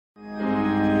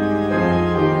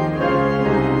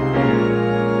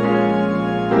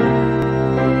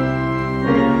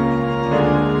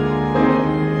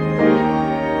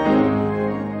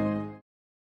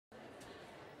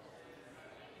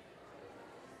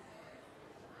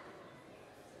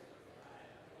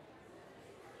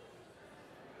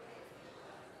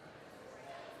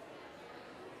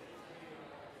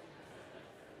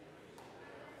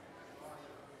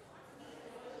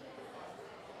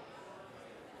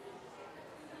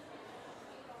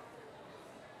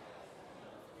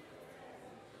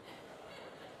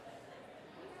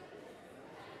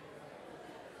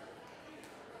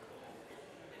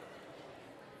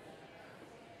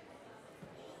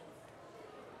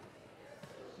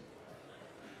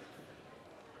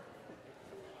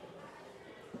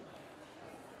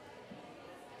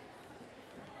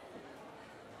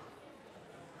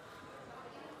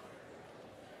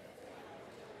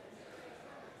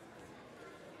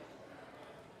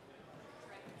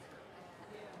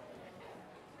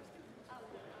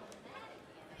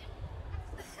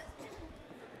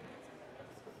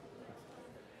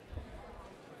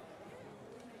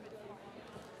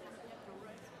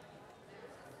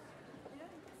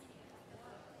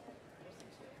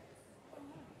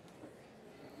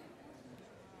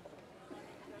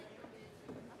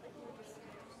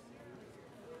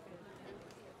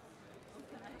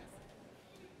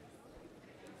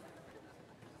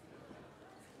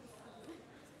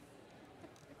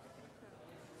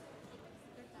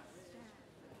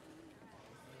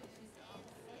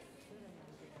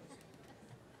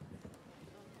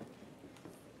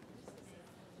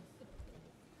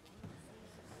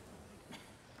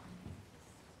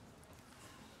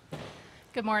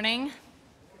Good morning.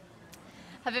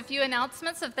 I have a few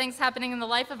announcements of things happening in the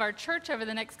life of our church over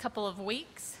the next couple of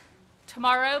weeks.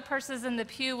 Tomorrow, Purses in the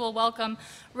Pew will welcome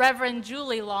Reverend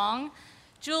Julie Long.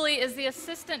 Julie is the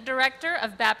Assistant Director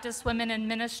of Baptist Women in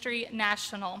Ministry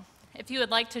National. If you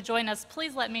would like to join us,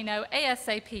 please let me know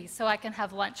ASAP so I can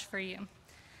have lunch for you.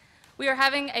 We are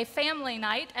having a family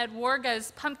night at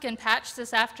Wargo's Pumpkin Patch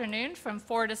this afternoon from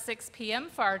 4 to 6 p.m.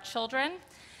 for our children.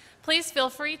 Please feel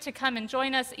free to come and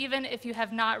join us even if you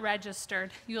have not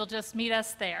registered. You'll just meet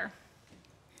us there.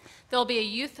 There'll be a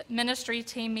youth ministry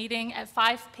team meeting at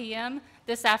 5 p.m.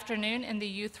 this afternoon in the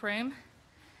youth room.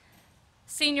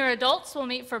 Senior adults will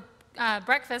meet for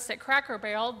breakfast at Cracker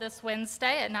Barrel this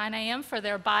Wednesday at 9 a.m. for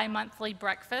their bi-monthly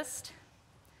breakfast.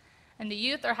 And the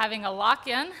youth are having a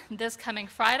lock-in this coming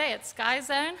Friday at Sky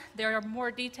Zone. There are more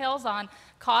details on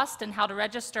cost and how to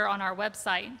register on our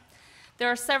website.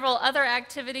 There are several other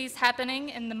activities happening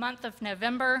in the month of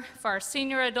November for our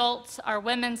senior adults, our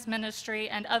women's ministry,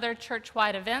 and other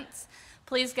church-wide events.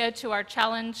 Please go to our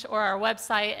challenge or our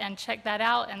website and check that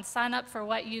out and sign up for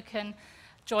what you can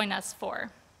join us for.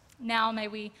 Now may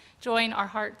we join our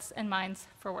hearts and minds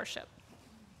for worship.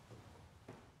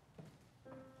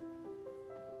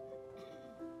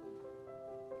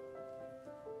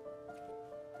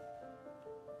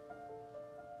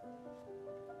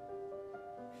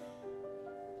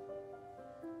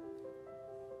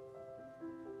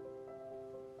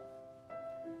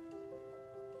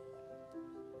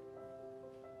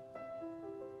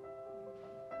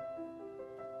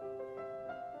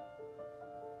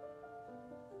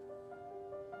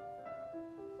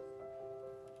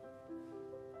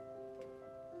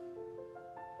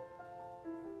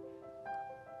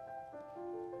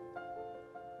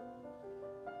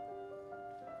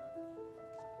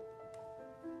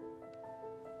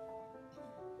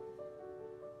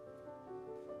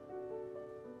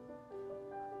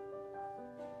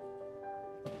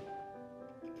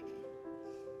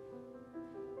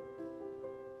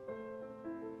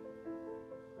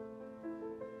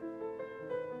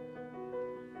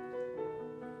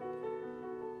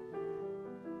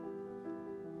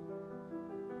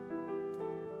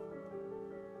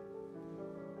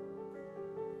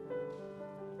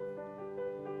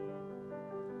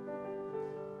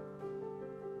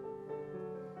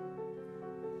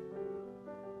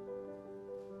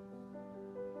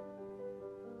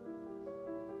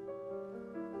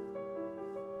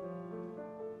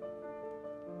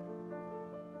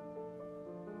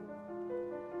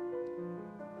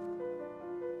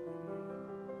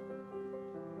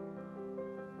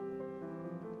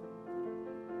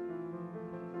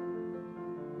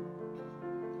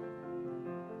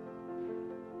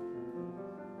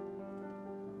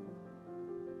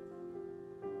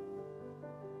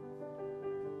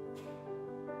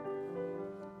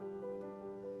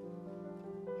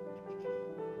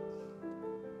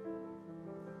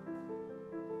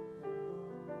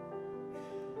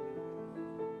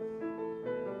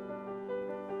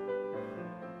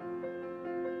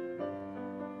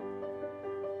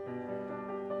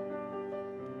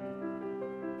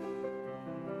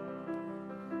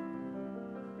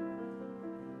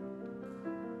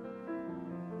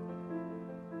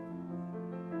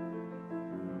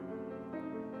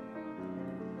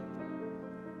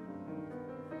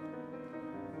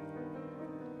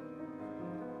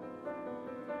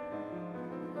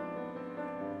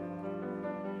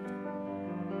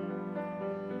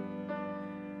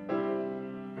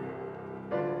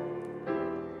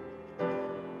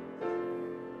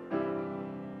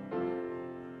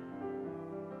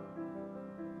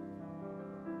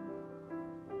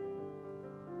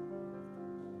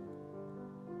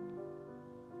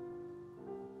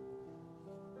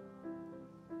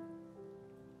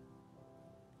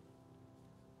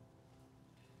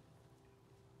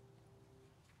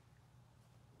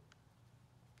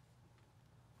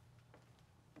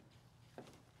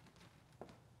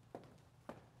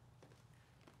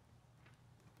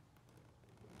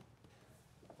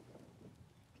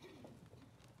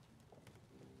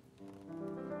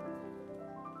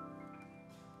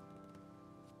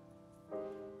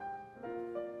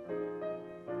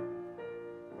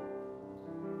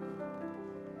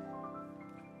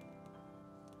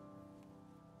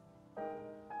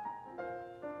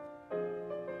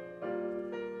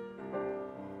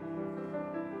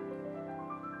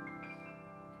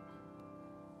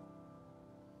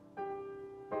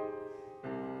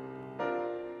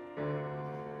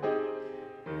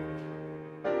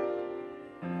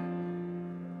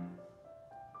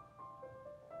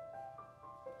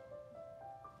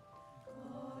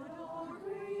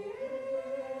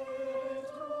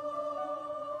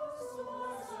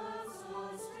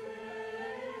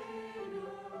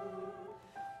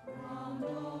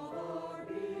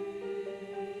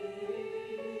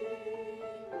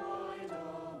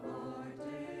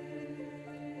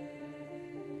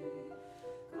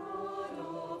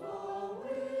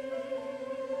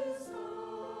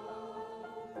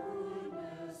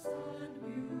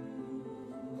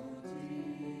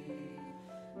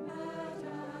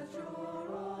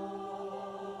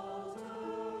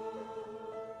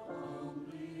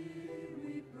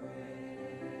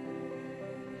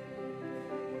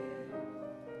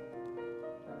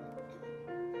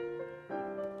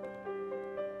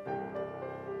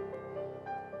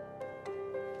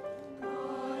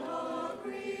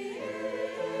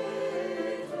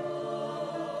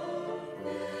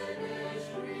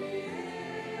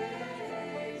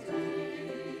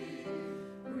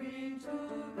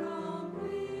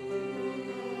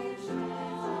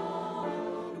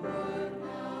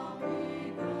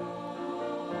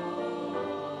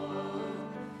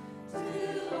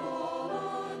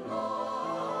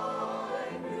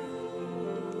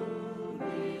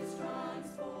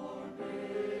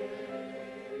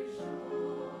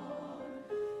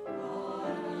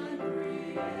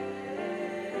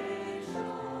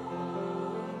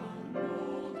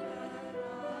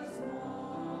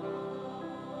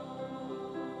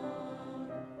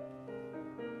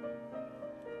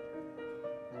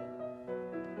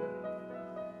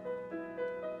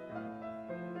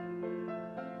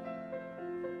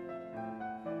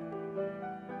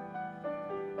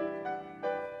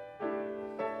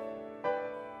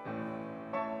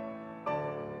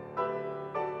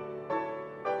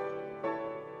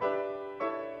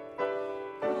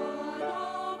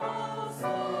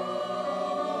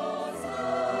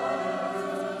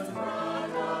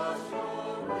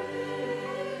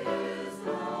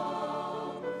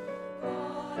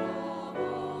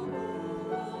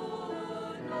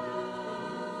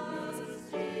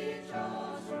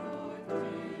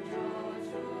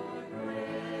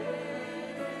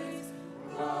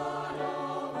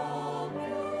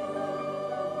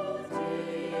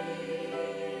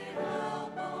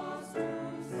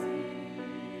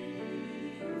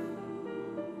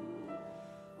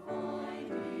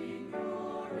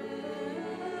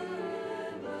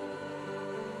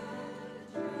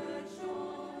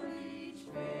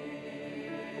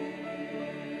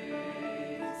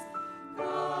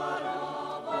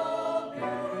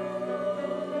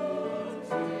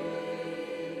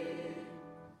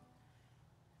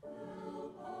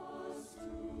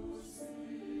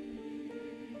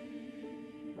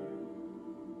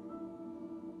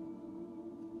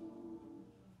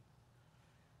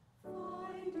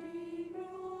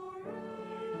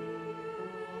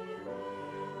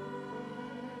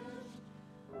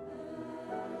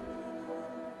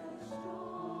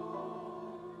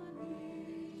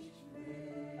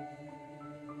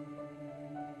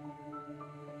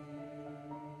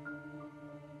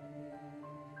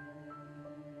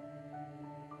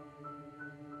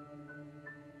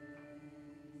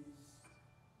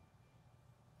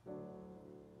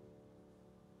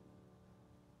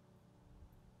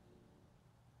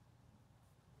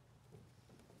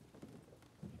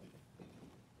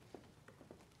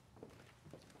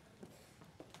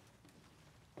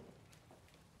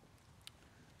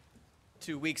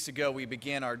 2 weeks ago, we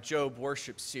began our Job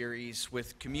worship series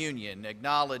with communion,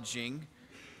 acknowledging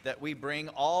that we bring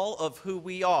all of who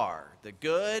we are, the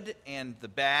good and the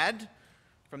bad,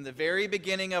 from the very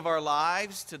beginning of our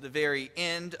lives to the very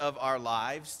end of our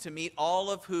lives, to meet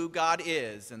all of who God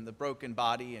is in the broken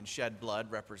body and shed blood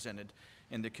represented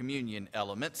in the communion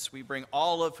elements. We bring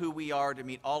all of who we are to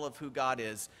meet all of who God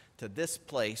is to this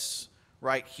place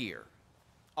right here.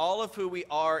 All of who we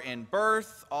are in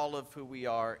birth, all of who we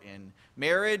are in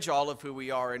marriage, all of who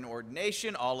we are in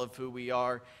ordination, all of who we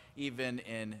are even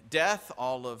in death,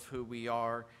 all of who we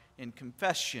are in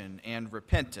confession and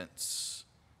repentance,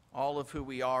 all of who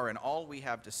we are and all we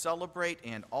have to celebrate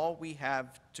and all we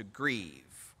have to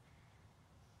grieve,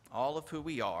 all of who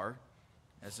we are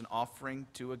as an offering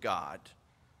to a God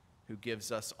who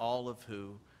gives us all of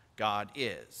who God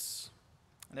is.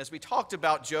 And as we talked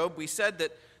about Job, we said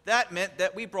that meant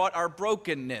that we brought our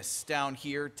brokenness down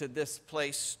here to this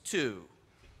place too.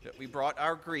 That we brought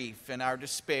our grief and our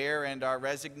despair and our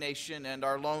resignation and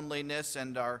our loneliness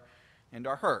and our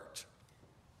hurt.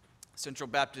 Central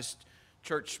Baptist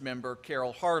Church member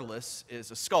Carol Harless is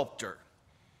a sculptor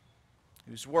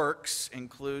whose works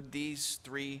include these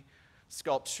 3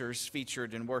 sculptures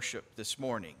featured in worship this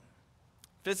morning.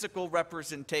 Physical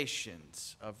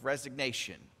representations of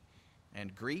resignation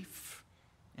and grief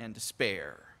and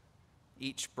despair,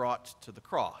 each brought to the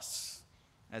cross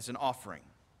as an offering.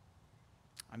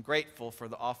 I'm grateful for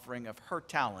the offering of her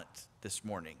talent this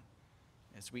morning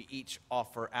as we each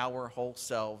offer our whole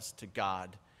selves to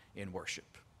God in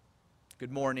worship.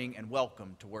 Good morning and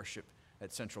welcome to worship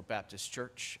at Central Baptist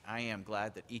Church. I am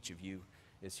glad that each of you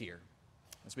is here.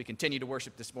 As we continue to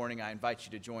worship this morning, I invite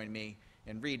you to join me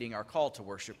in reading our call to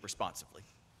worship responsively.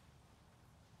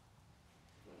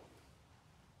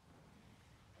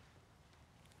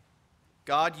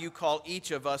 God, you call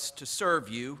each of us to serve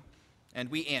you, and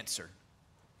we answer.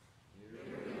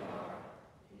 Here we are.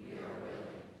 We are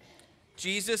willing.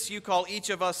 Jesus, you call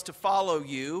each of us to follow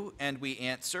you, and we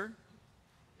answer.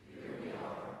 Here we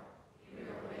are. We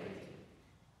are waiting.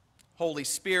 Holy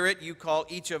Spirit, you call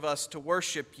each of us to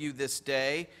worship you this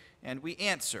day, and we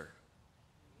answer.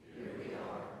 Here we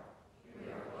are.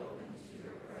 We are open to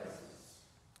your presence.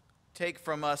 Take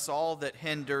from us all that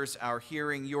hinders our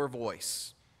hearing your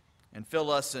voice, and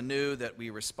fill us anew that we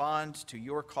respond to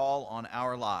your call on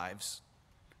our lives.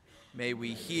 May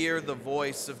we hear the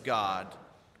voice of God,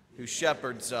 who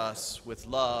shepherds us with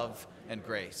love and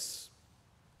grace.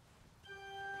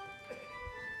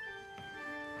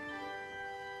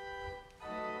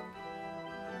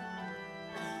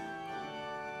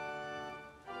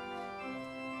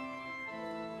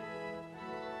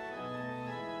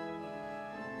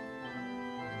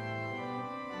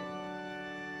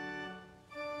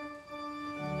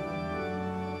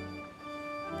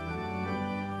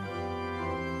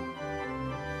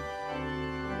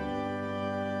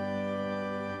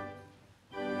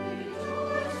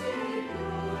 Rejoicing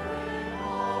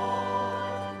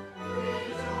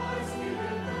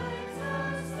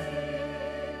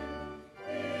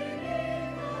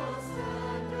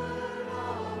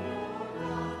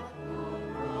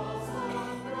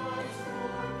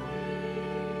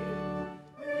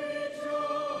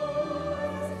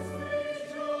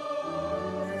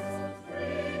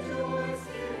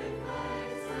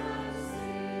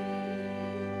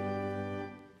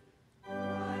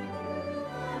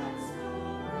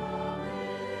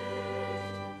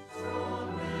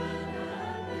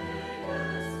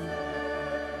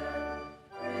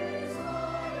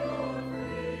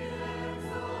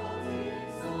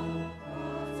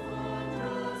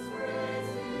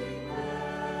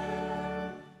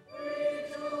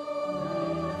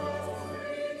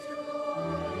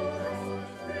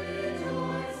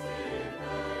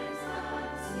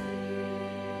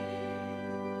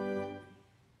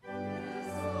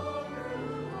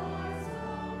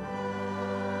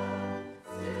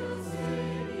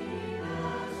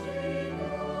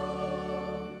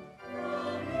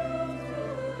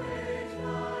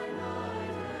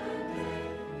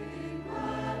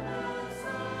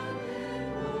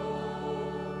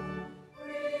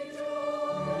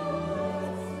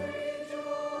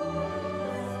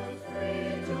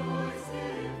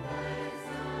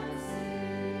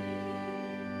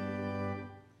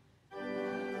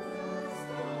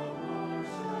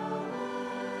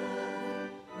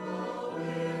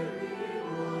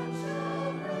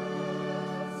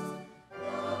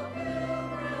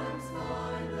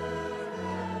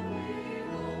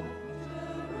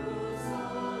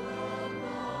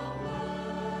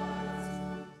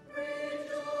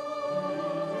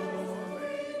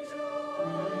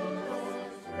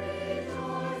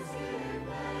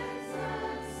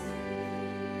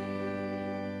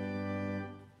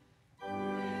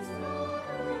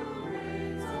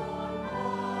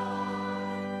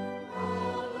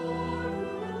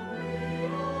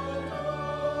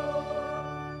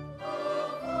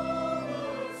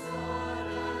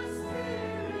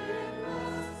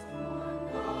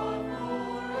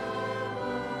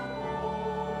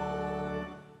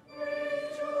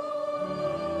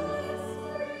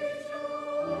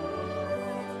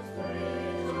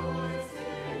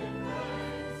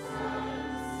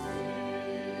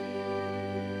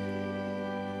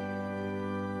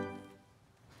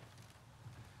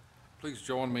Please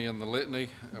join me in the litany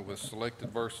with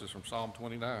selected verses from Psalm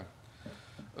 29.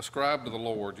 Ascribe to the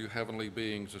Lord, you heavenly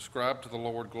beings. Ascribe to the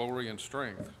Lord glory and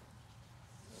strength.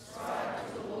 Ascribe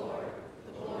to the Lord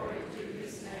the glory due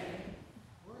his name.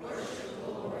 Worship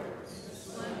the Lord in the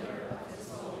splendor of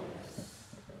his holiness.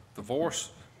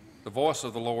 The voice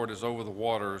of the Lord is over the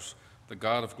waters. The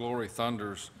God of glory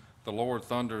thunders. The Lord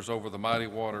thunders over the mighty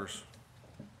waters.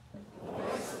 The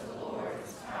voice of the Lord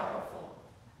is powerful.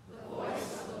 The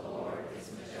voice of the Lord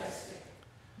is majestic.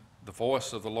 The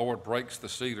voice of the Lord breaks the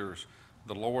cedars.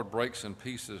 The Lord breaks in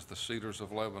pieces the cedars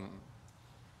of Lebanon.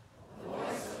 The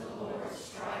voice of the Lord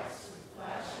strikes with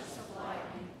flashes of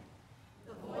lightning.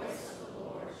 The voice of the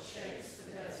Lord shakes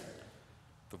the desert.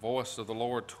 The voice of the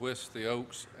Lord twists the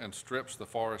oaks and strips the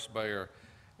forest bare,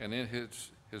 and in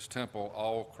his temple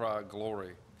all cry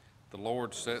glory. The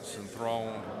Lord sits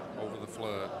enthroned over the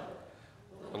flood.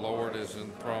 The Lord is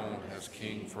enthroned as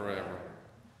king forever.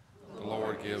 The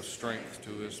Lord gives strength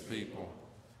to his people.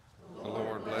 The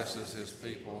Lord blesses his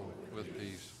people with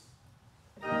peace.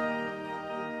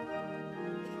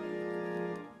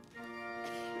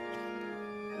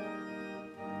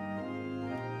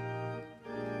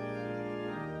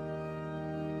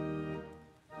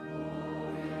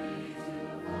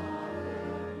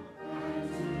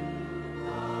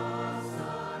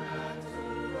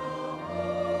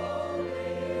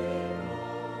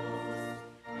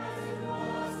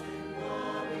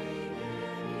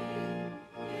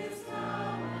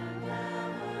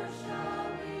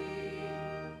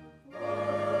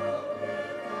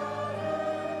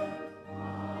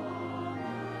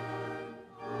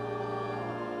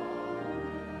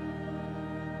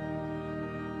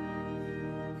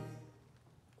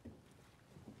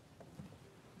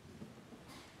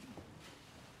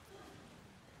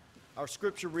 Our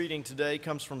scripture reading today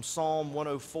comes from Psalm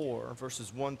 104,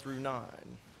 verses 1 through 9.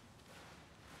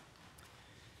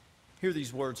 Hear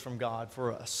these words from God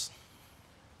for us.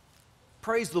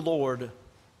 Praise the Lord,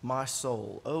 my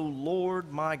soul. O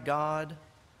Lord, my God,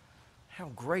 how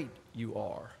great you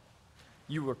are.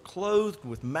 You are clothed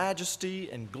with majesty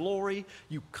and glory.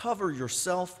 You cover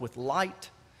yourself with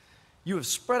light. You have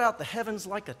spread out the heavens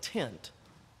like a tent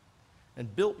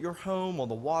and built your home on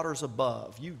the waters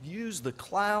above. You use the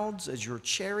clouds as your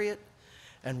chariot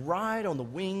and ride on the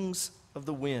wings of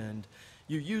the wind.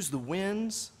 You use the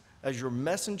winds as your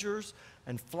messengers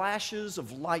and flashes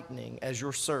of lightning as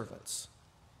your servants.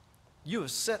 You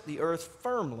have set the earth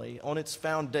firmly on its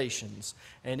foundations,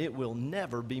 and it will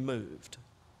never be moved.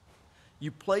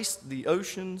 You placed the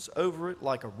oceans over it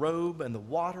like a robe, and the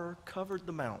water covered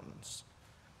the mountains.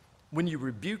 When you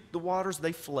rebuked the waters,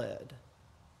 they fled.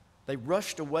 They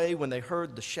rushed away when they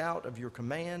heard the shout of your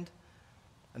command,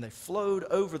 and they flowed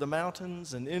over the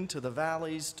mountains and into the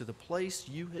valleys to the place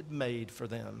you had made for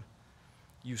them.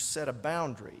 You set a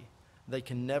boundary they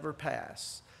can never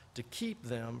pass to keep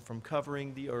them from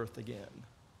covering the earth again.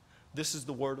 This is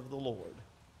the word of the Lord.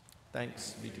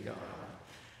 Thanks be to God.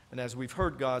 And as we've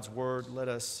heard God's word, let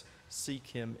us seek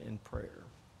him in prayer.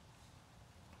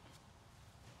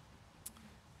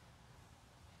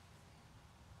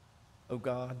 O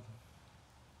God,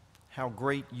 how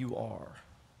great you are.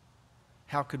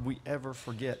 How could we ever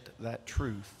forget that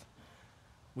truth?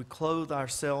 We clothe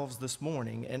ourselves this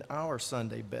morning in our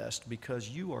Sunday best because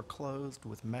you are clothed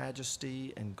with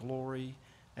majesty and glory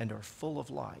and are full of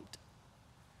light.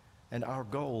 And our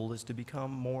goal is to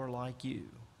become more like you.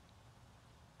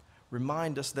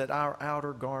 Remind us that our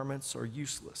outer garments are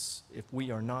useless if we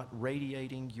are not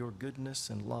radiating your goodness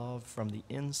and love from the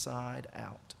inside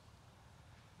out.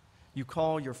 You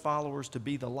call your followers to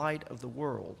be the light of the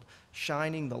world,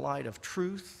 shining the light of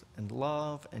truth and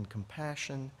love and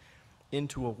compassion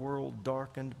into a world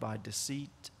darkened by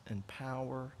deceit and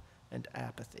power and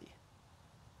apathy.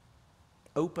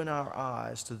 Open our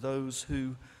eyes to those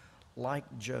who,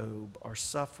 like Job, are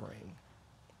suffering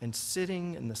and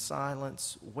sitting in the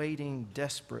silence, waiting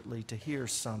desperately to hear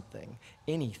something,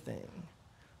 anything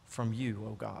from you,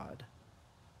 O God,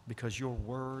 because your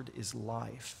word is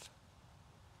life.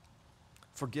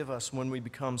 Forgive us when we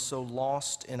become so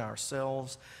lost in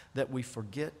ourselves that we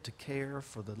forget to care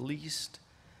for the least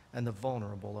and the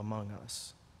vulnerable among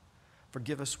us.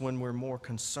 Forgive us when we're more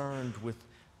concerned with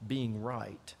being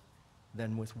right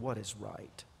than with what is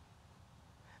right.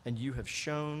 And you have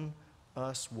shown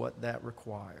us what that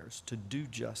requires: to do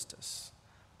justice,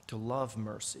 to love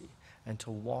mercy, and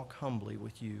to walk humbly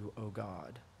with you, O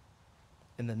God.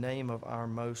 In the name of our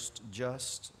most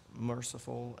just,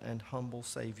 merciful, and humble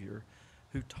Savior,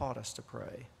 who taught us to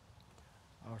pray,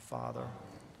 Our Father,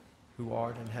 who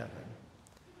art in heaven,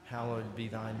 hallowed be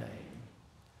thy name.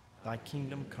 Thy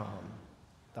kingdom come,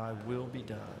 thy will be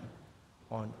done,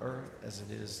 on earth as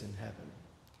it is in heaven.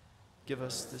 Give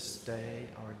us this day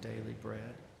our daily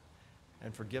bread,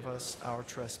 and forgive us our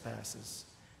trespasses,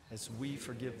 as we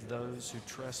forgive those who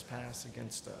trespass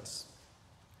against us.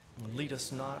 And lead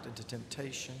us not into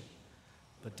temptation,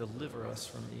 but deliver us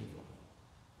from evil.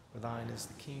 For thine is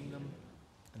the kingdom,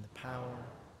 and the power,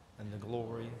 and the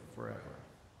glory forever.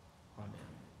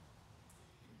 Amen.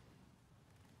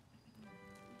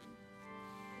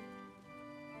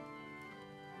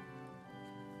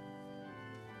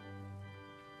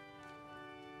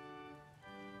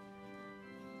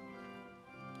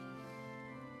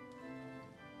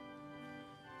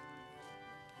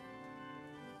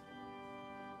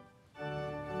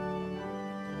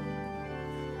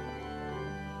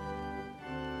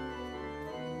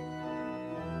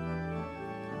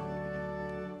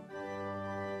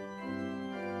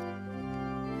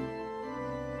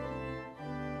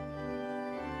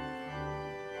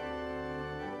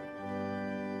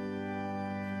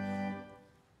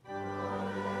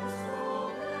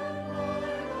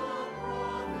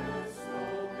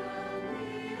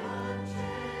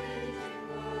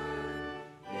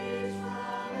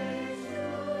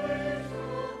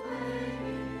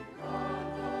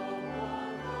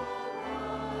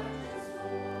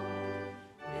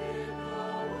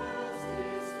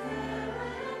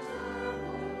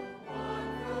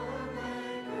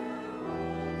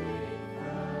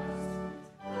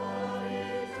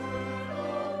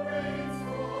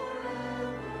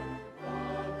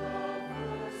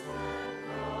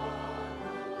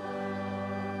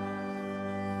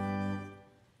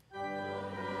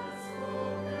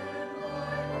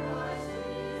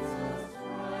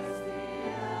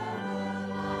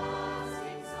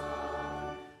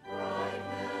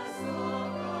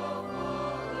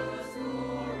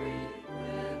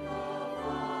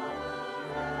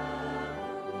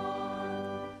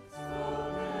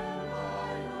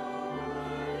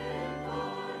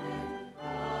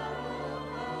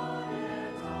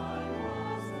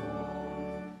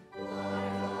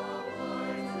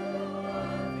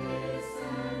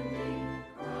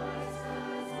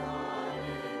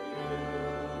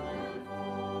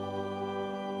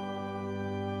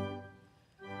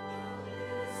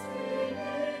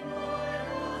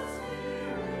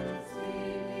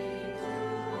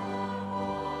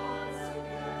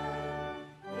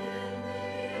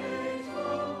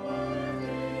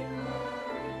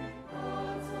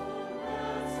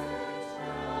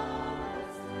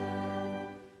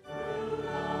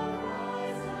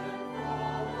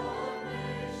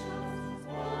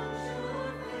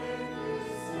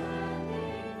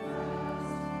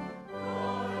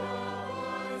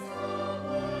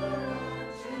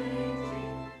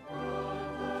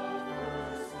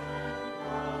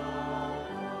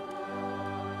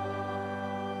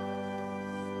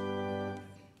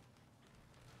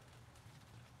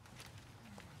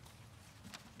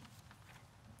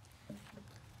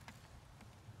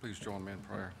 Please join me in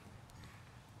prayer.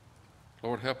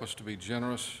 Lord, help us to be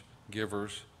generous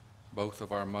givers, both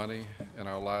of our money and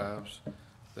our lives,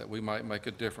 that we might make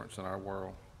a difference in our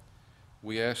world.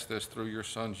 We ask this through your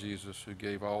Son, Jesus, who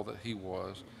gave all that he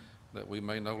was, that we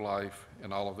may know life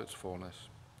in all of its fullness.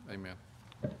 Amen.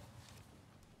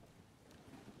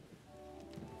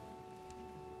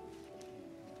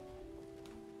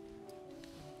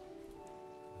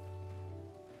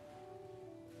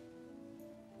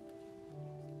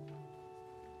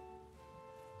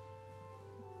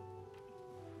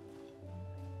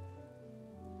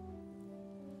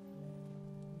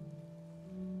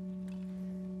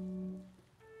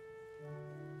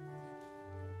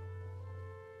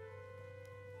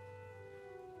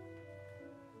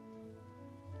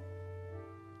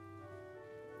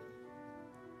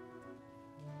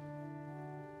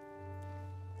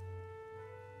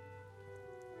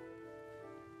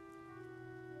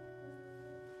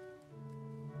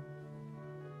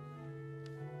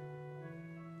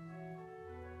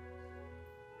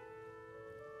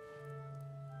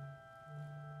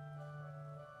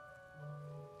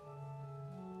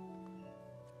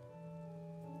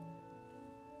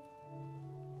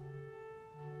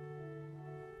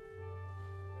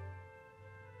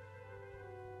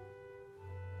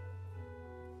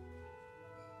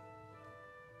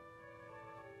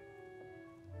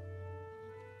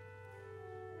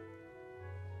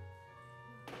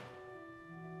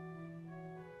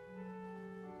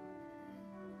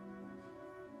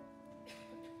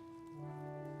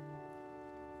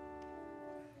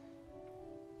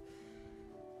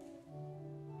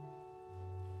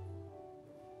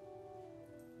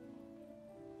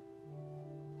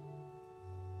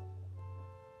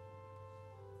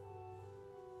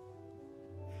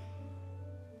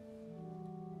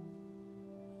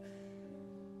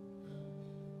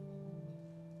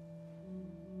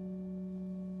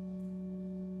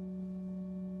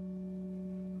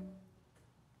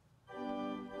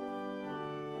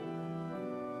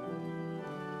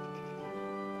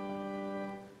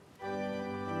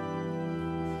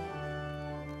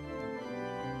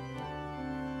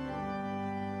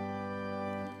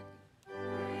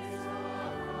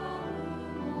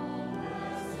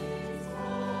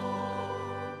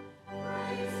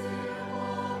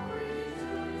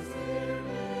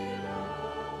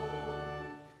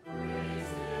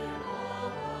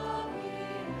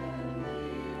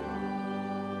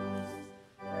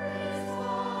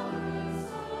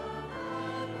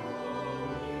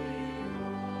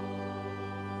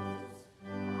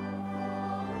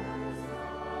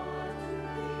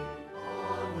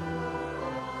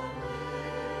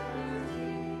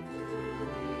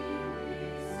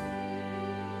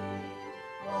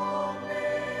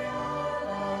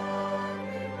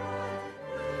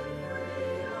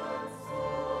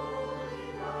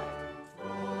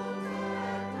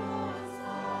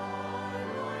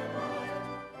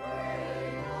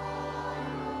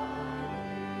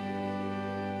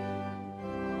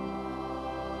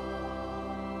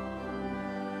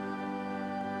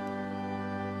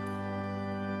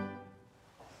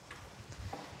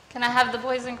 Can I have the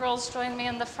boys and girls join me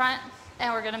in the front?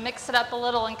 And we're going to mix it up a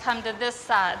little and come to this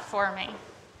side for me.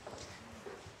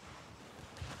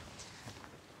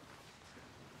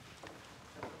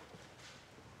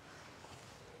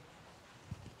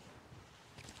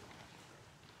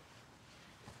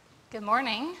 Good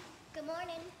morning. Good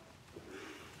morning.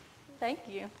 Thank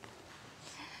you.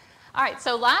 All right,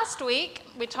 so last week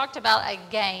we talked about a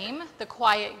game, the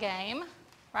quiet game,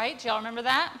 right? Do y'all remember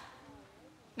that?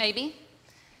 Maybe.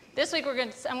 This week I'm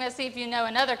going to see if you know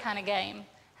another kind of game.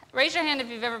 Raise your hand if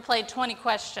you've ever played 20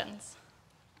 questions.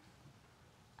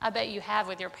 I bet you have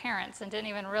with your parents and didn't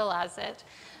even realize it.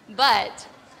 But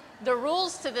the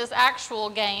rules to this actual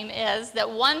game is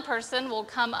that one person will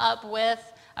come up with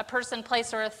a person,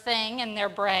 place, or a thing in their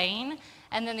brain,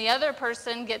 and then the other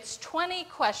person gets 20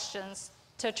 questions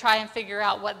to try and figure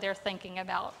out what they're thinking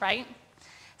about, right?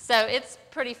 So it's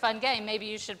a pretty fun game. Maybe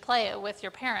you should play it with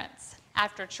your parents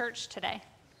after church today.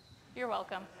 You're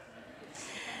welcome.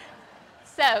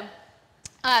 So,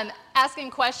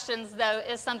 asking questions, though,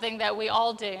 is something that we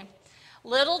all do.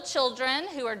 Little children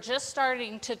who are just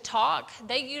starting to talk,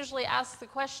 they usually ask the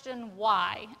question,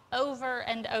 why, over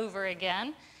and over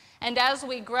again. And as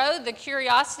we grow, the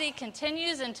curiosity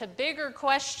continues into bigger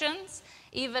questions.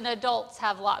 Even adults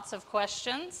have lots of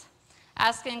questions.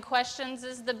 Asking questions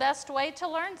is the best way to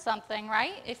learn something,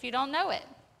 right? If you don't know it.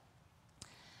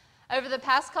 Over the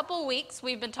past couple weeks,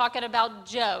 we've been talking about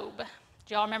Job.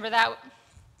 Do y'all remember that?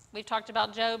 We've talked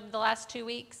about Job the last 2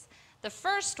 weeks. The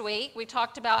first week, we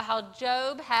talked about how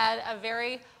Job had a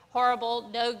very horrible,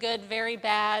 no good, very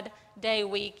bad day,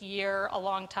 week, year, a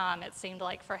long time, it seemed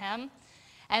like for him.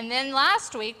 And then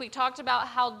last week, we talked about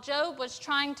how Job was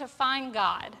trying to find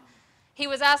God. He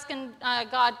was asking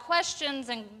God questions,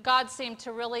 and God seemed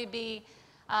to really be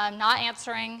not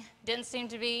answering, didn't seem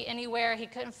to be anywhere. He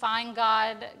couldn't find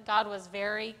God. God was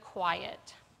very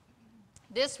quiet.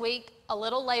 This week, a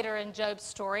little later in Job's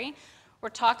story, we're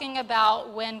talking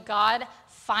about when God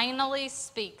finally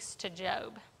speaks to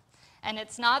Job. And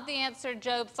it's not the answer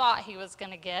Job thought he was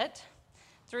going to get.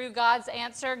 Through God's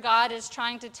answer, God is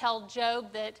trying to tell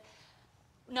Job that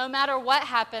no matter what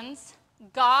happens,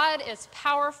 God is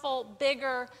powerful,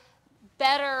 bigger,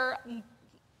 better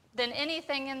than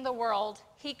anything in the world.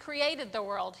 He created the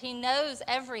world. He knows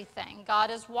everything.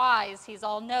 God is wise. He's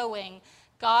all-knowing.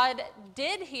 God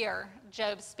did hear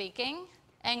Job speaking,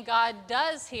 and God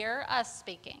does hear us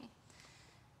speaking.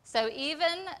 So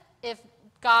even if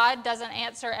God doesn't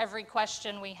answer every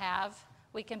question we have,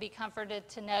 we can be comforted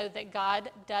to know that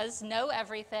God does know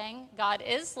everything, God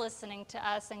is listening to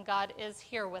us, and God is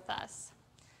here with us.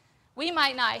 We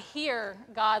might not hear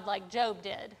God like Job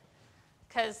did,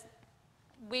 because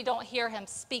we don't hear him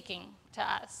speaking to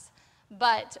us.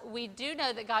 But we do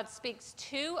know that God speaks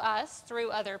to us through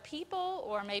other people,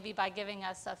 or maybe by giving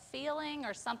us a feeling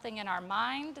or something in our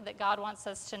mind that God wants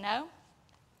us to know.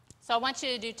 So I want you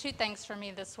to do 2 things for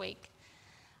me this week.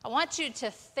 I want you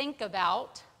to think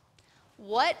about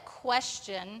what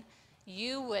question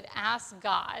you would ask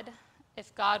God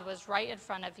if God was right in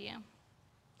front of you.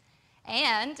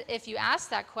 And if you ask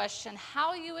that question,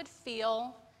 how you would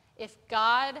feel if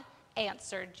God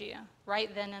answered you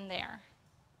right then and there.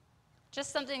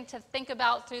 Just something to think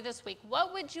about through this week.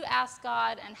 What would you ask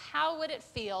God, and how would it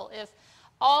feel if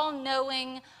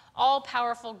all-knowing,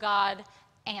 all-powerful God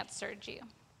answered you?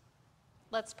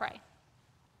 Let's pray.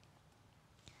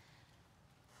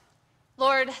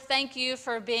 Lord, thank you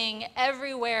for being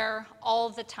everywhere all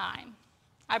the time.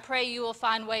 I pray you will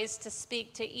find ways to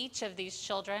speak to each of these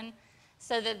children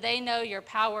so that they know your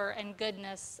power and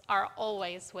goodness are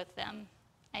always with them.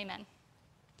 Amen.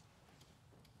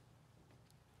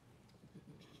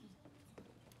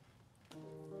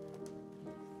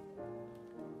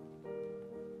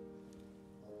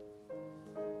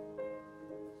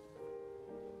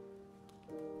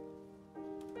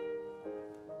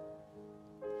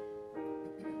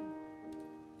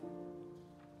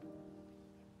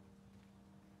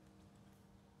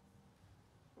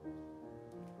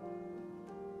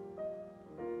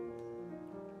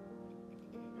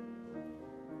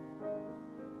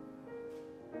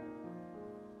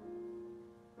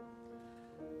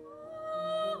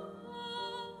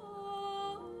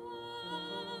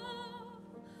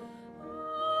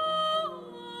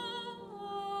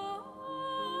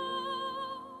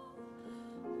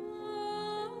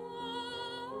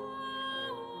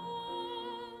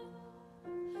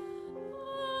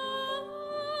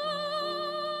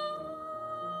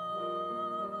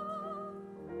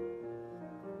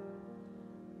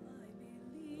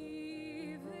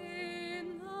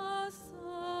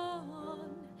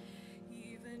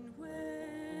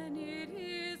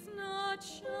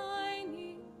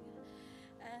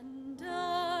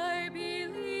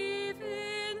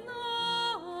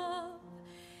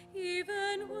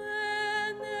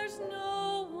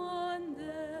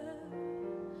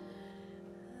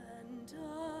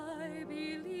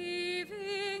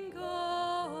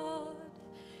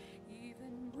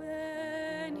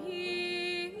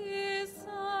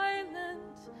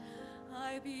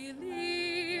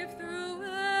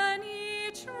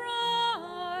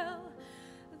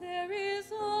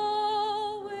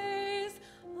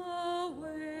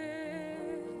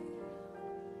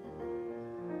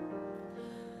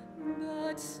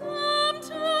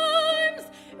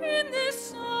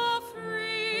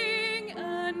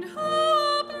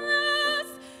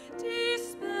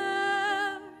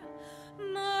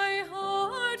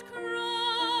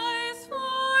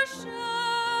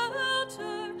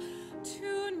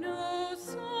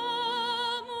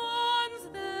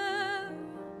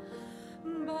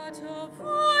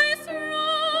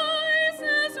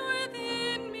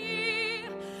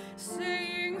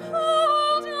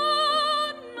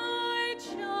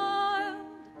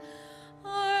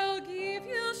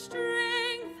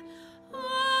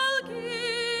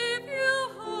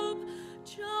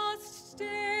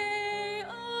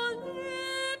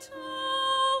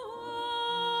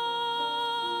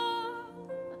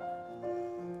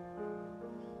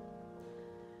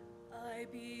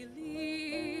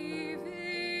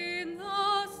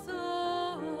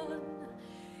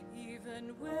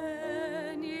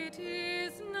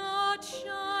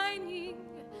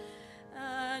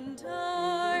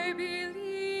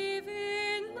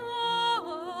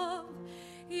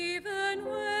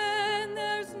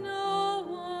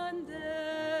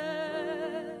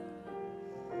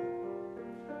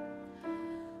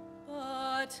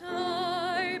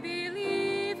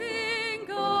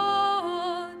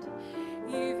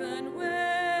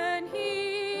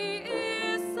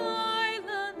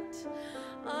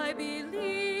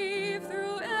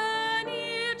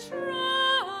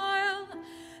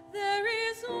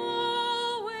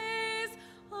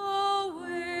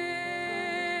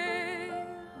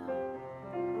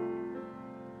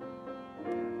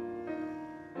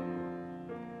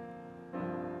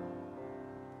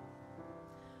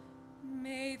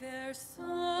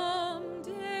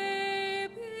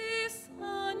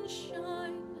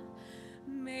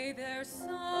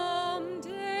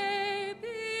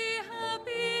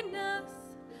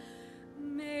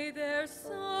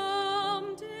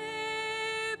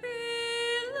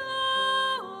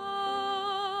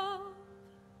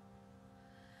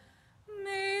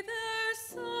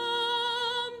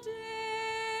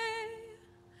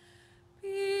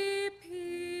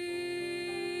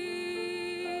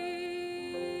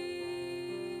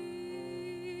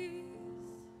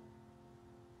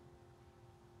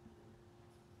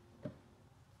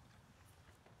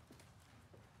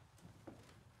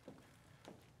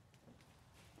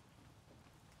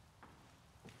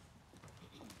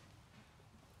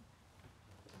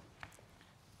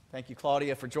 Thank you,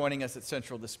 Claudia, for joining us at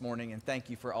Central this morning, and thank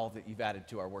you for all that you've added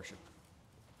to our worship.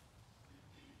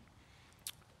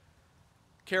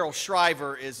 Carol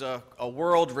Shriver is a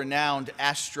world-renowned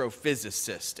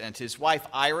astrophysicist, and his wife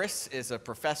Iris is a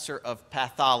professor of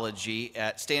pathology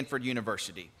at Stanford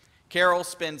University. Carol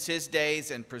spends his days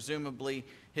and presumably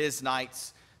his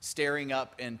nights staring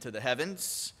up into the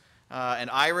heavens, and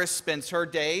Iris spends her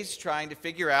days trying to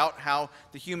figure out how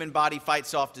the human body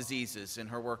fights off diseases in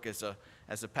her work as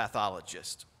a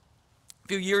pathologist. A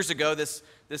few years ago,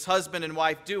 this husband and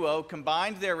wife duo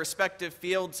combined their respective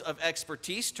fields of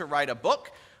expertise to write a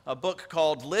book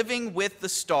called Living with the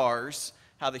Stars,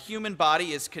 How the Human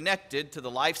Body is Connected to the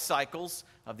Life Cycles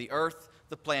of the Earth,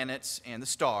 the Planets, and the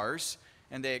Stars.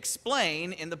 And they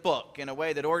explain in the book, in a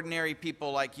way that ordinary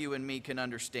people like you and me can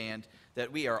understand,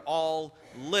 that we are all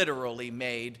literally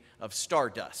made of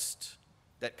stardust.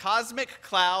 That cosmic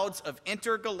clouds of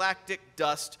intergalactic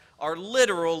dust are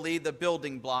literally the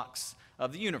building blocks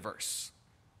of the universe.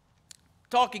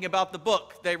 Talking about the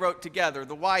book they wrote together,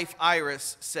 the wife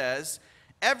Iris says,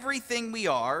 "Everything we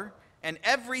are, and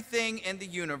everything in the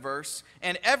universe,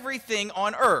 and everything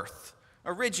on earth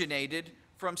originated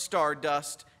from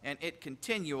stardust, and it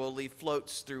continually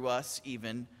floats through us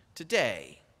even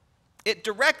today. It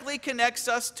directly connects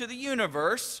us to the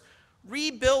universe,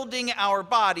 rebuilding our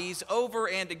bodies over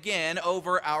and again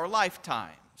over our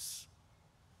lifetimes."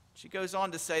 She goes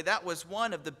on to say that was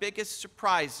one of the biggest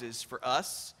surprises for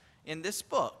us in this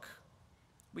book.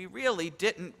 We really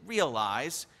didn't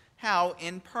realize how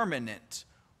impermanent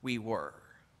we were.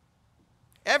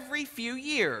 Every few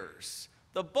years,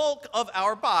 the bulk of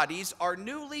our bodies are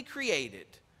newly created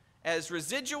as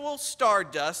residual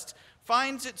stardust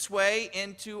finds its way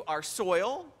into our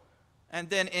soil, and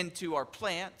then into our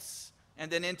plants, and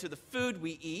then into the food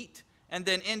we eat, and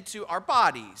then into our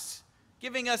bodies,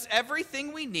 giving us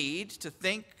everything we need to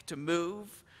think, to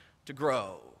move, to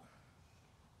grow.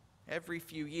 Every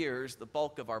few years, the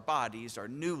bulk of our bodies are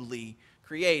newly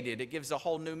created. It gives a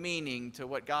whole new meaning to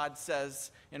what God says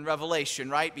in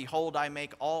Revelation, right? "Behold, I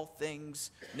make all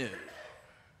things new."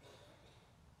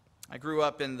 I grew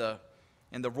up in the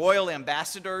Royal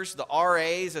Ambassadors, the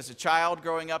RAs, as a child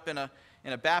growing up in a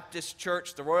Baptist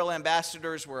church. The Royal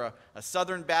Ambassadors were a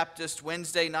Southern Baptist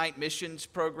Wednesday night missions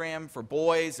program for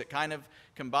boys that kind of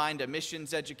combined a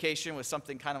missions education with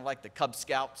something kind of like the Cub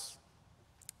Scouts.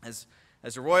 As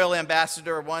a Royal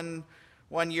Ambassador,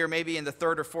 one year, maybe in the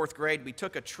 3rd or 4th grade, we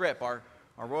took a trip. Our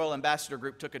Royal Ambassador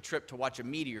group took a trip to watch a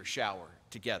meteor shower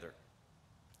together.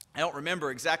 I don't remember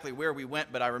exactly where we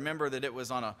went, but I remember that it was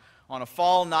on a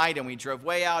fall night, and we drove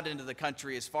way out into the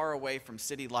country as far away from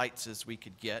city lights as we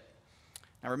could get.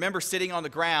 I remember sitting on the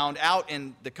ground out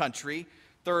in the country,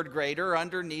 3rd grader,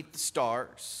 underneath the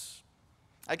stars.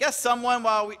 I guess someone,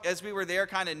 as we were there,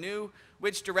 kind of knew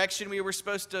which direction we were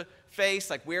supposed to face,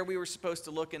 like where we were supposed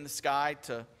to look in the sky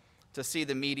to see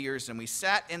the meteors. And we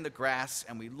sat in the grass,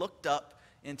 and we looked up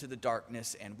into the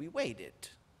darkness, and we waited.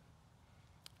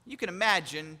 You can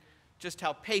imagine just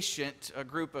how patient a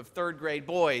group of 3rd grade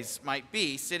boys might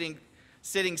be, sitting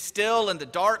still in the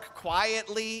dark,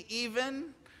 quietly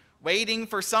even, waiting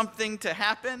for something to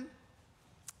happen.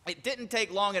 It didn't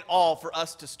take long at all for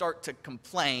us to start to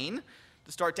complain,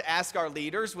 to start to ask our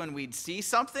leaders when we'd see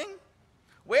something.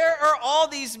 Where are all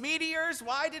these meteors?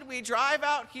 Why did we drive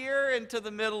out here into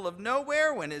the middle of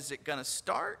nowhere? When is it going to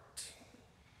start?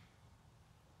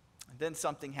 And then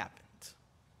something happened.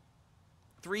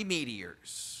 3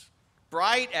 meteors,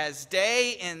 bright as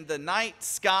day in the night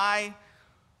sky,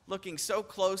 looking so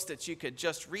close that you could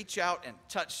just reach out and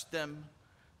touch them.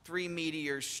 3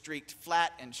 meteors streaked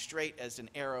flat and straight as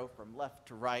an arrow from left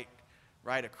to right,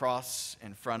 right across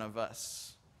in front of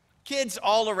us. Kids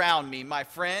all around me, my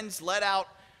friends, let out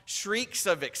shrieks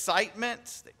of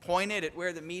excitement. They pointed at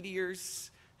where the meteors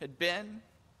had been,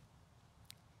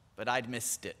 but I'd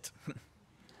missed it.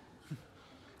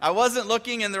 I wasn't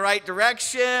looking in the right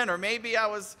direction, or maybe I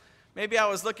was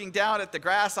looking down at the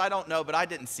grass. I don't know, but I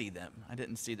didn't see them. I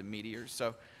didn't see the meteors.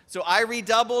 So I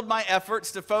redoubled my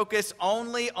efforts to focus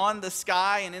only on the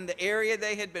sky, and in the area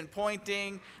they had been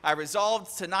pointing, I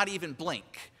resolved to not even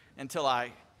blink until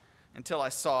I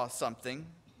saw something.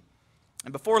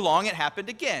 And before long, it happened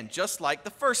again, just like the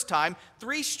first time.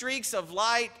 3 streaks of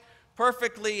light,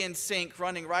 perfectly in sync,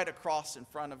 running right across in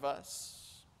front of us.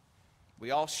 We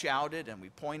all shouted, and we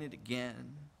pointed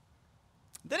again.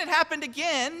 Then it happened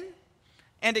again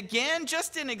and again,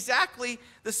 just in exactly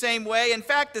the same way. In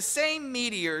fact, the same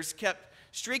meteors kept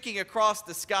streaking across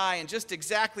the sky in just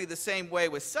exactly the same way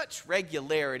with such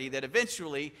regularity that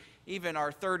eventually even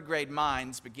our 3rd grade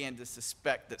minds began to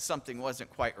suspect that something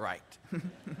wasn't quite right.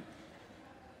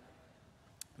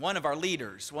 One of our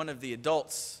leaders, one of the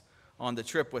adults on the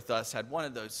trip with us, had one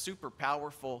of those super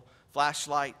powerful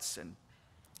flashlights, and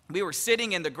we were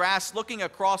sitting in the grass looking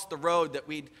across the road that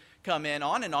we'd come in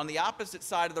on, and on the opposite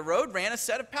side of the road ran a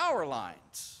set of power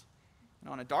lines.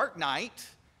 And on a dark night,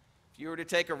 if you were to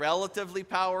take a relatively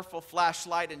powerful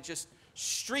flashlight and just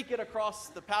streak it across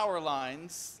the power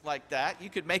lines like that,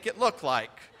 you could make it look like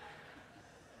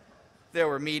there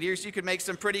were meteors. You could make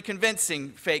some pretty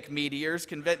convincing fake meteors,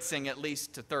 convincing at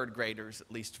least to third graders,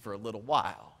 at least for a little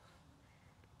while.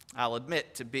 I'll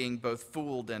admit to being both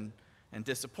fooled and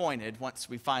disappointed once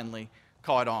we finally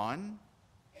caught on.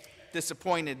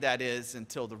 Disappointed, that is,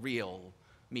 until the real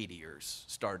meteors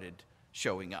started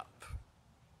showing up.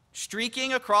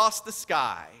 Streaking across the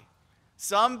sky,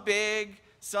 some big,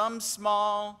 some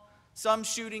small, some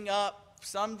shooting up,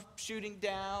 some shooting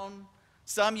down,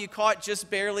 some you caught just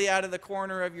barely out of the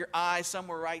corner of your eye, some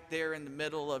were right there in the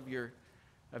middle of your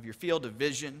field of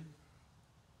vision.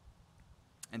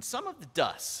 And some of the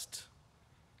dust,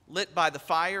 lit by the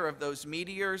fire of those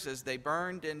meteors as they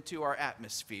burned into our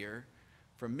atmosphere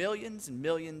from millions and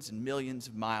millions and millions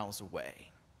of miles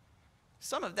away,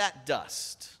 some of that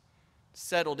dust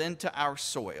settled into our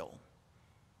soil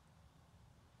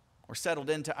or settled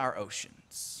into our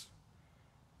oceans,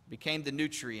 became the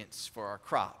nutrients for our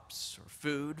crops or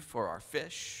food for our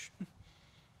fish.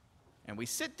 And we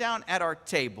sit down at our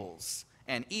tables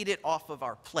and eat it off of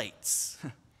our plates.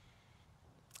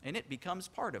 And it becomes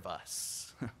part of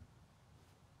us.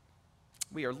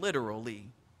 We are literally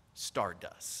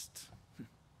stardust.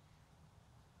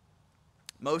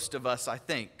 Most of us, I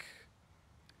think,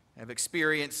 have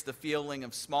experienced the feeling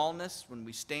of smallness when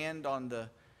we stand on the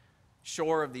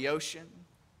shore of the ocean,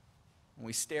 when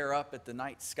we stare up at the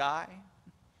night sky,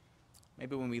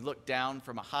 maybe when we look down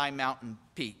from a high mountain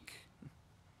peak.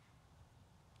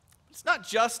 It's not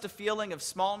just a feeling of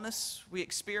smallness we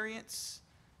experience,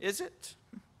 is it?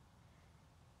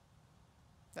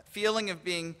 That feeling of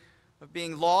being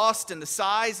lost in the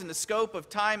size and the scope of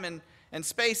time and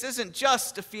space isn't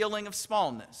just a feeling of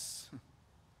smallness.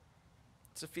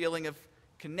 It's a feeling of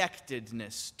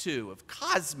connectedness, too, of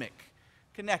cosmic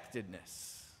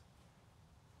connectedness,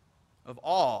 of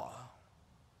awe,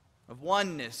 of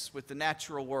oneness with the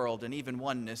natural world, and even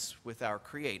oneness with our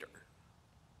Creator.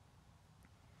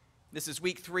 This is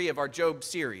week 3 of our Job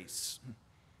series.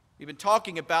 We've been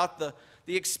talking about the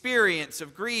experience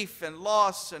of grief and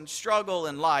loss and struggle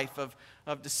in life,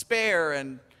 of despair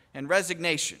and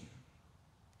resignation.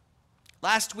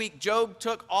 Last week, Job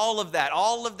took all of that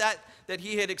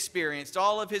he had experienced,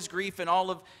 all of his grief and all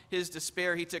of his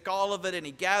despair, he took all of it and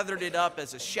he gathered it up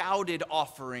as a shouted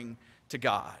offering to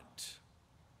God.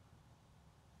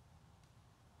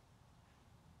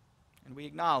 And we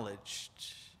acknowledged,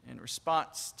 in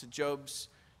response to Job's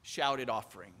shouted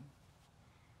offering,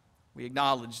 we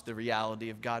acknowledged the reality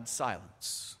of God's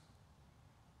silence.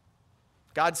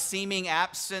 God's seeming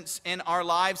absence in our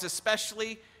lives,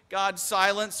 especially God's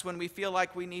silence when we feel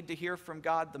like we need to hear from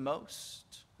God the most.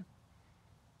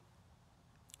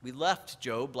 We left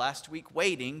Job last week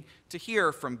waiting to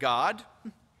hear from God.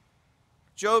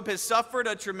 Job has suffered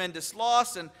a tremendous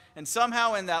loss, and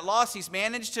somehow in that loss he's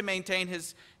managed to maintain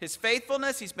his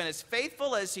faithfulness. He's been as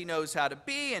faithful as he knows how to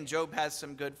be, and Job has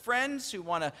some good friends who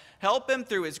want to help him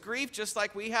through his grief, just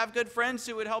like we have good friends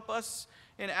who would help us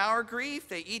in our grief.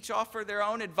 They each offer their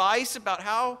own advice about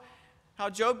how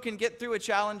Job can get through a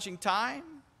challenging time.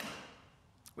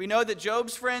 We know that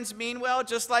Job's friends mean well,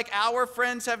 just like our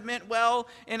friends have meant well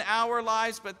in our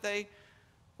lives, but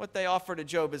what they offer to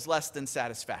Job is less than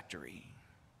satisfactory.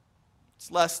 It's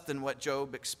less than what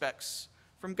Job expects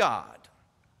from God.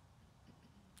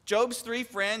 Job's 3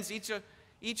 friends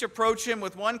each approach him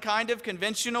with one kind of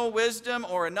conventional wisdom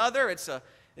or another. It's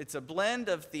a blend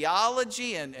of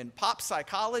theology and pop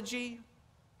psychology,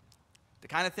 the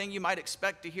kind of thing you might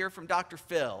expect to hear from Dr.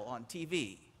 Phil on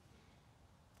TV.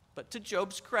 But to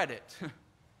Job's credit,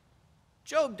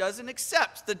 Job doesn't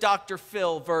accept the Dr.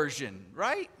 Phil version,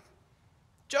 right?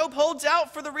 Job holds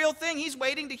out for the real thing. He's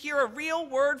waiting to hear a real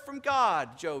word from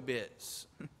God, Job is.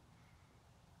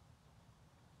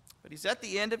 But he's at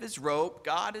the end of his rope.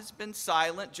 God has been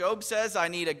silent. Job says, I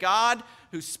need a God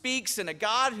who speaks and a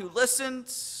God who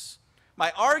listens.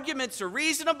 My arguments are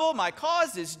reasonable. My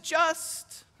cause is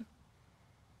just.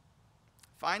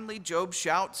 Finally, Job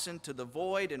shouts into the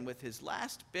void and with his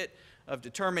last bit of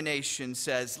determination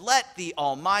says, let the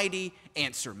Almighty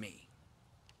answer me.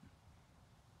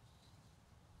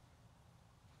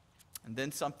 And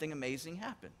then something amazing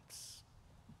happens.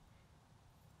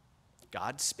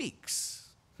 God speaks.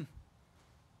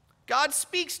 God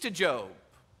speaks to Job.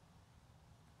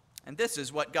 And this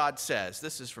is what God says.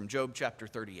 This is from Job chapter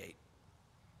 38.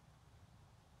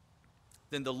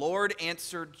 Then the Lord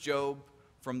answered Job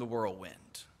from the whirlwind.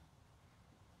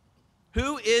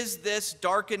 Who is this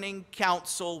darkening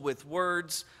counsel with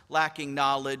words lacking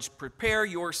knowledge? Prepare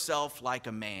yourself like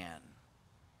a man.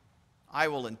 I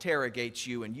will interrogate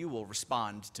you, and you will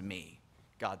respond to me,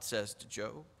 God says to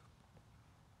Job.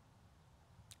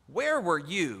 Where were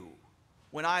you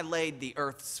when I laid the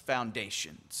earth's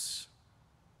foundations?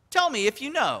 Tell me if you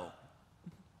know.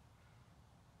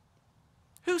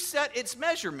 Who set its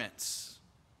measurements?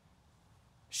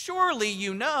 Surely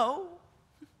you know.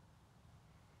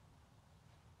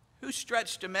 Who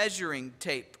stretched a measuring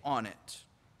tape on it?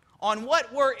 On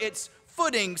what were its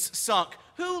footings sunk?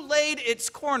 Who laid its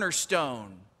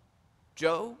cornerstone?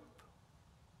 Job?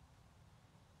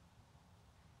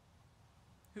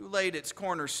 Who laid its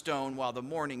cornerstone while the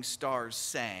morning stars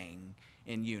sang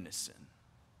in unison?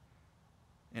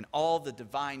 And all the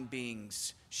divine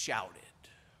beings shouted.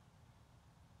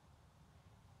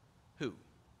 Who?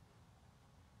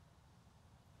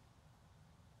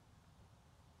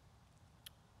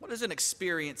 What does an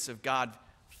experience of God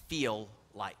feel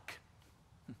like?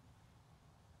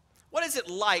 What is it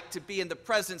like to be in the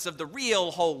presence of the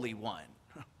real Holy One?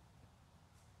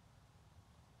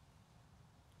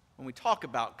 When we talk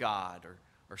about God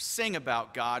or sing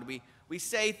about God, we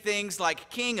say things like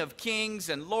King of Kings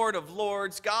and Lord of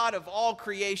Lords, God of all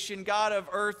creation, God of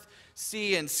earth,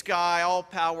 sea, and sky,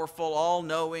 all-powerful,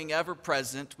 all-knowing,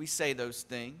 ever-present. We say those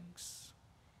things.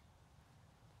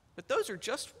 But those are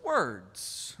just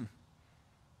words.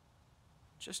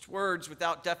 Just words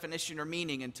without definition or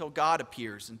meaning until God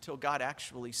appears, until God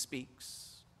actually speaks.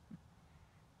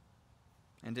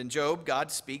 And in Job,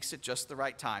 God speaks at just the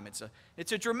right time.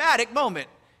 It's a dramatic moment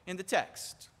in the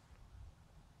text.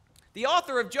 The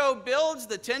author of Job builds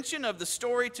the tension of the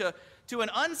story to an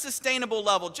unsustainable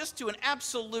level, just to an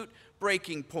absolute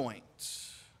breaking point.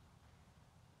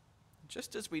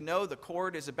 Just as we know the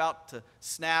cord is about to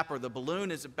snap or the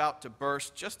balloon is about to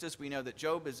burst, just as we know that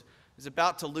Job is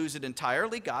about to lose it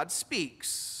entirely, God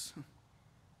speaks.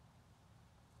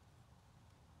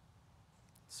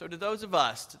 So to those of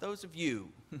us, to those of you,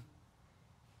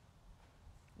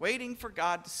 waiting for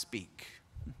God to speak,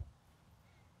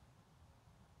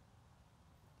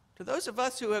 to those of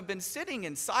us who have been sitting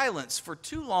in silence for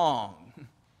too long,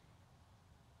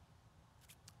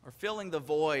 or filling the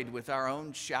void with our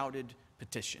own shouted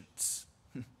petitions,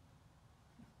 it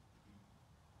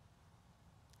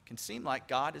can seem like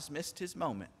God has missed his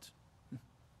moment. It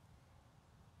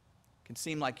can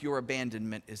seem like your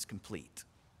abandonment is complete.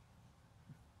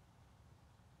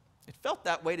 It felt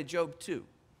that way to Job too.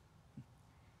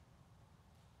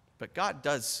 But God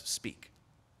does speak.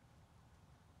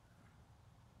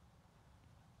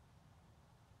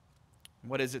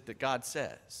 What is it that God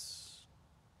says?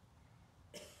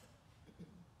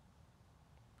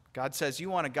 God says, you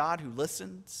want a God who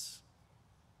listens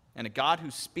and a God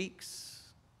who speaks?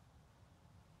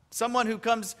 Someone who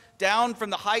comes down from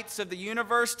the heights of the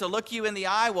universe to look you in the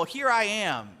eye? Well, here I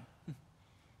am.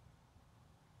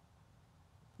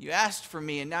 You asked for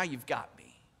me, and now you've got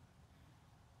me.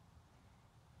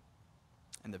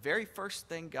 And the very first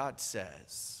thing God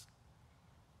says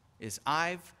is,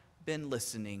 I've been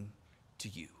listening to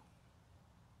you.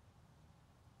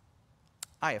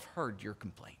 I have heard your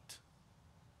complaint.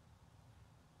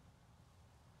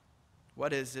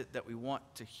 What is it that we want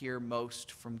to hear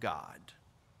most from God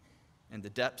in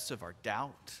the depths of our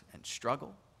doubt and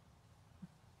struggle?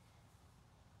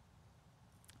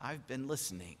 I've been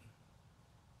listening.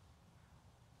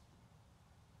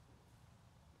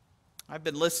 I've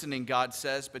been listening, God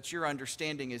says, but your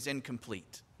understanding is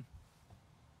incomplete.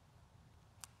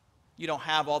 You don't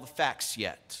have all the facts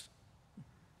yet.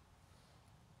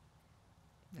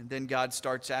 And then God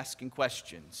starts asking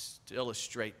questions to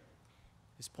illustrate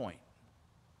his point.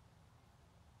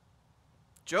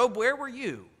 Job, where were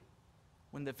you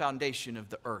when the foundation of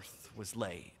the earth was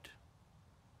laid?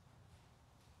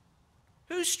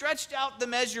 Who stretched out the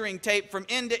measuring tape from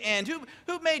end to end?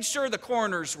 Who made sure the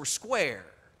corners were square?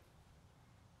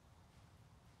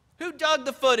 Who dug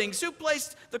the footings? Who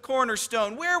placed the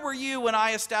cornerstone? Where were you when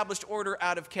I established order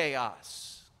out of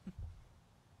chaos?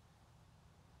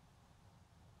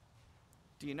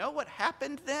 Do you know what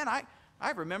happened then?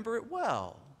 I remember it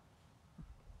well.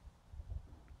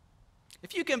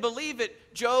 If you can believe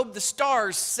it, Job, the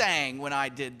stars sang when I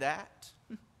did that.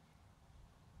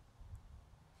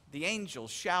 The angels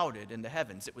shouted in the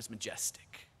heavens. It was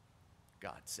majestic,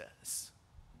 God says.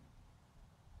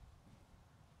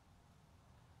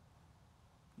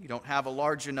 You don't have a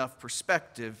large enough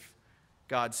perspective,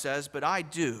 God says, but I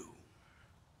do.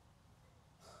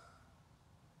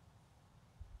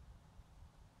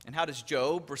 And how does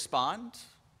Job respond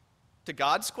to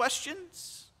God's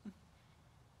questions?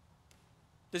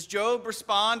 Does Job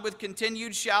respond with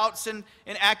continued shouts and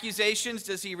accusations?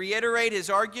 Does he reiterate his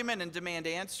argument and demand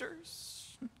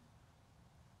answers?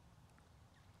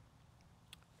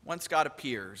 Once God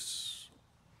appears,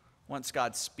 once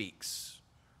God speaks,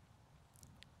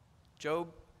 Job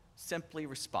simply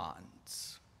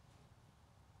responds,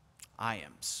 I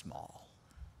am small.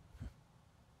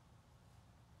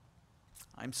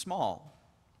 I'm small.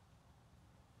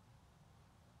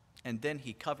 And then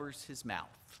he covers his mouth,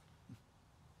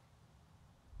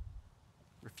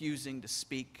 refusing to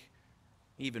speak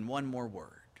even one more word.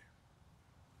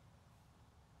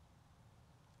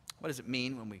 What does it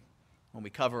mean when we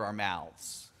cover our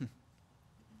mouths?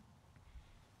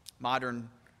 Modern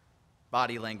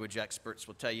body language experts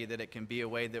will tell you that it can be a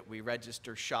way that we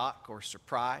register shock or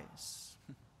surprise.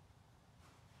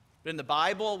 But in the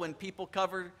Bible, when people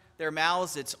cover their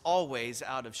mouths, it's always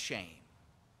out of shame.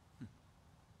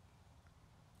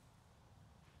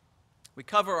 We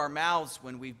cover our mouths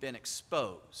when we've been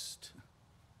exposed.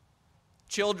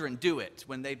 Children do it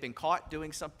when they've been caught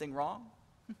doing something wrong.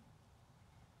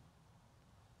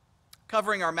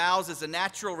 Covering our mouths is a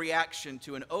natural reaction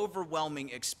to an overwhelming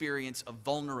experience of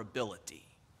vulnerability.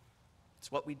 It's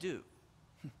what we do.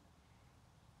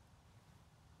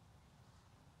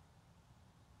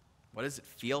 What does it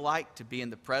feel like to be in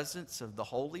the presence of the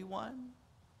Holy One?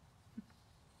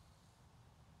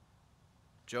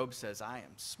 Job says, I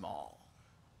am small.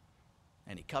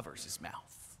 And he covers his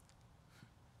mouth.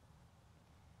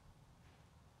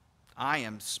 I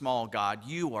am small, God.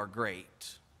 You are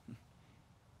great.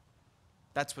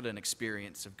 That's what an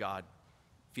experience of God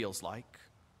feels like.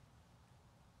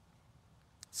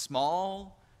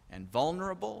 Small and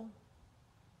vulnerable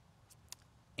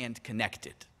and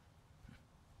connected.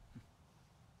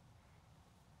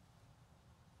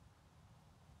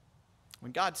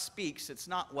 When God speaks, it's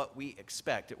not what we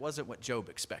expect. It wasn't what Job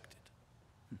expected.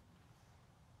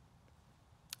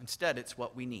 Instead, it's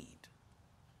what we need.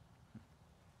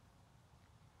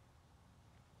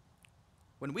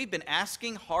 When we've been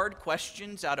asking hard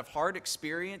questions out of hard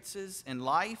experiences in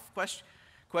life,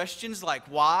 questions like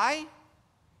why,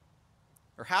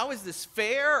 or how is this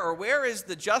fair, or where is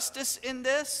the justice in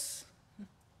this?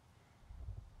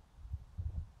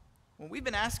 When we've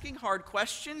been asking hard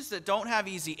questions that don't have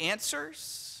easy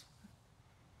answers,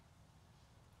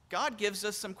 God gives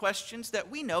us some questions that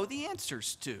we know the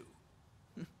answers to.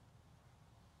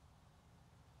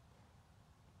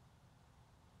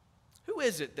 Who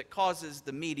is it that causes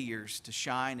the meteors to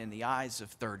shine in the eyes of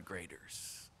third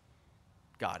graders?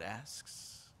 God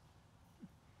asks.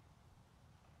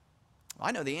 Well,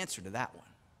 I know the answer to that one.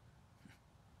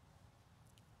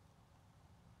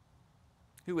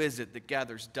 Who is it that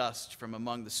gathers dust from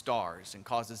among the stars and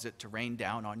causes it to rain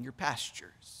down on your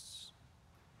pastures?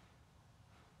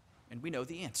 And we know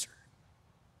the answer.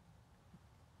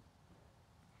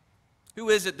 Who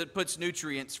is it that puts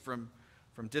nutrients from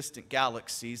distant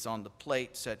galaxies on the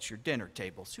plates at your dinner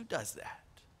tables? Who does that?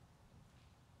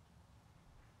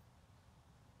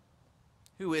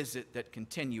 Who is it that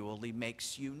continually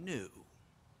makes you new?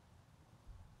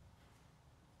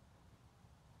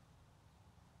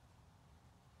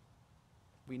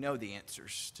 We know the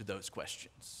answers to those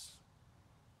questions.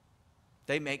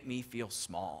 They make me feel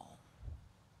small,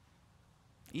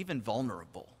 even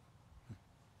vulnerable.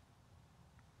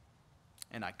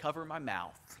 And I cover my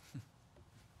mouth,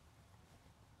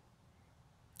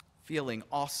 feeling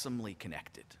awesomely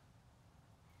connected,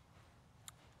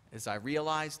 as I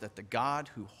realize that the God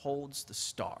who holds the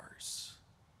stars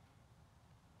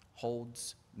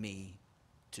holds me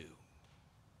too.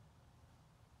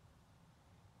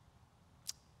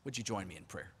 Would you join me in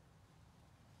prayer?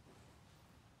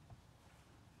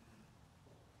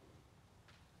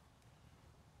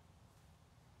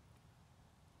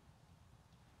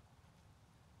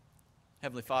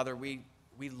 Heavenly Father, we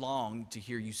long to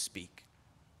hear you speak.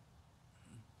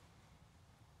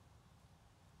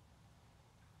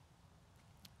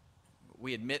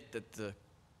 We admit that the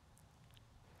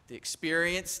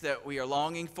experience that we are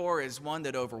longing for is one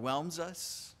that overwhelms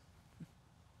us.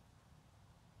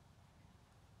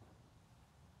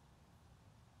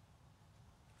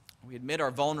 We admit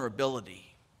our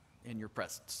vulnerability in your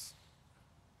presence.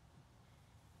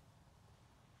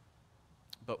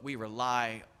 But we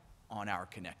rely on our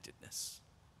connectedness.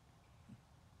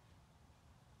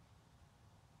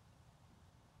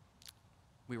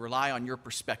 We rely on your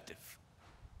perspective.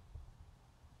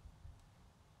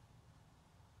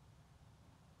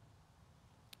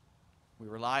 We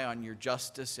rely on your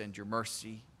justice and your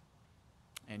mercy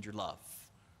and your love.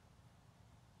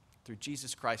 through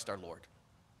Jesus Christ our Lord,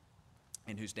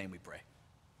 in whose name we pray.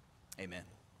 Amen.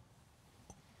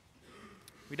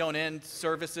 We don't end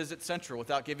services at Central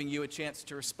without giving you a chance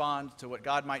to respond to what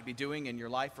God might be doing in your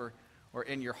life or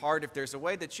in your heart. If there's a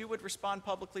way that you would respond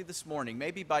publicly this morning,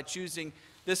 maybe by choosing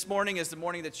this morning as the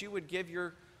morning that you would give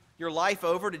your life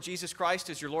over to Jesus Christ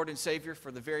as your Lord and Savior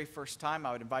for the very first time,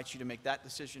 I would invite you to make that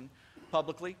decision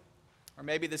publicly. Or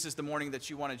maybe this is the morning that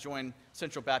you want to join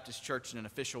Central Baptist Church in an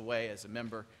official way as a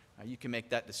member. You can make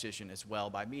that decision as well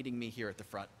by meeting me here at the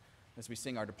front as we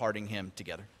sing our departing hymn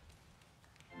together.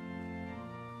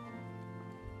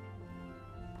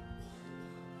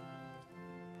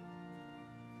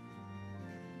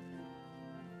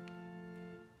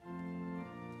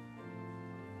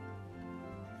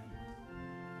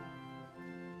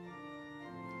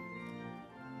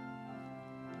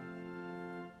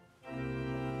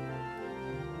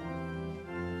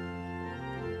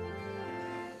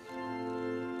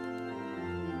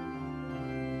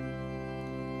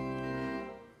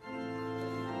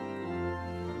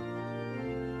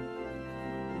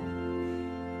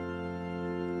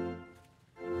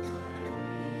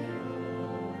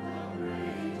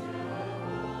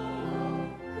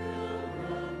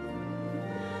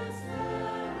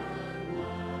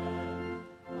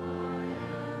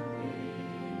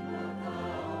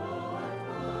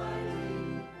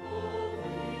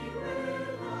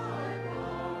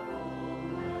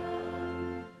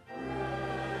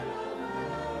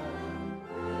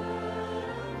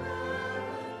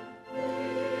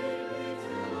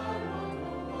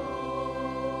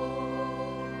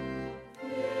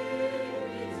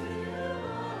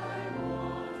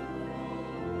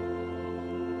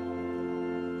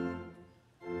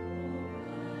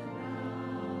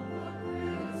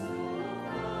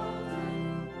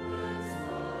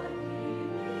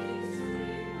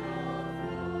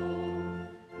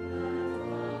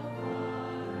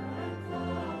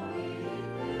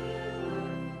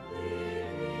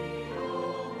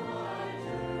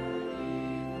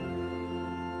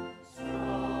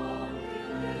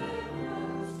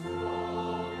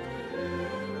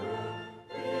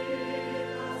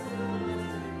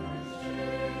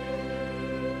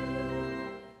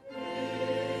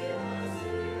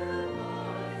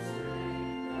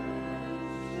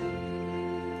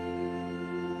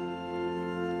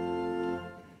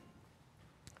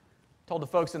 Told the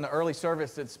folks in the early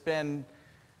service it's been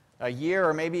a year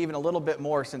or maybe even a little bit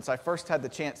more since I first had the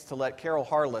chance to let Carol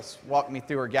Harless walk me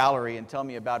through her gallery and tell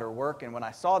me about her work. And when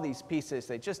I saw these pieces,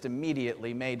 they just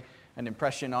immediately made an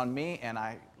impression on me. And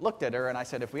I looked at her and I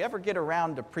said, if we ever get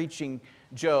around to preaching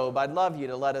Job, I'd love you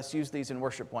to let us use these in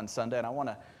worship one Sunday. And I want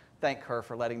to thank her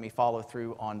for letting me follow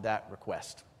through on that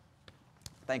request.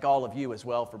 Thank all of you as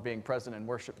well for being present in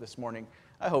worship this morning.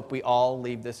 I hope we all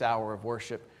leave this hour of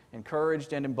worship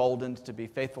encouraged and emboldened to be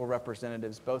faithful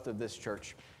representatives both of this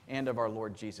church and of our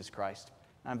Lord Jesus Christ.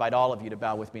 I invite all of you to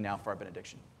bow with me now for our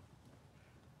benediction.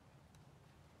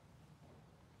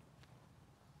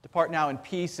 Depart now in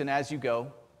peace, and as you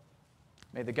go,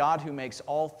 may the God who makes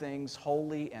all things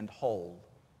holy and whole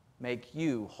make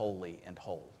you holy and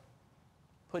whole,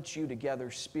 put you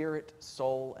together spirit,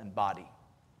 soul, and body,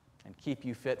 and keep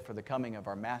you fit for the coming of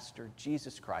our Master,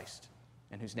 Jesus Christ,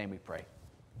 in whose name we pray.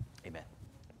 Amen.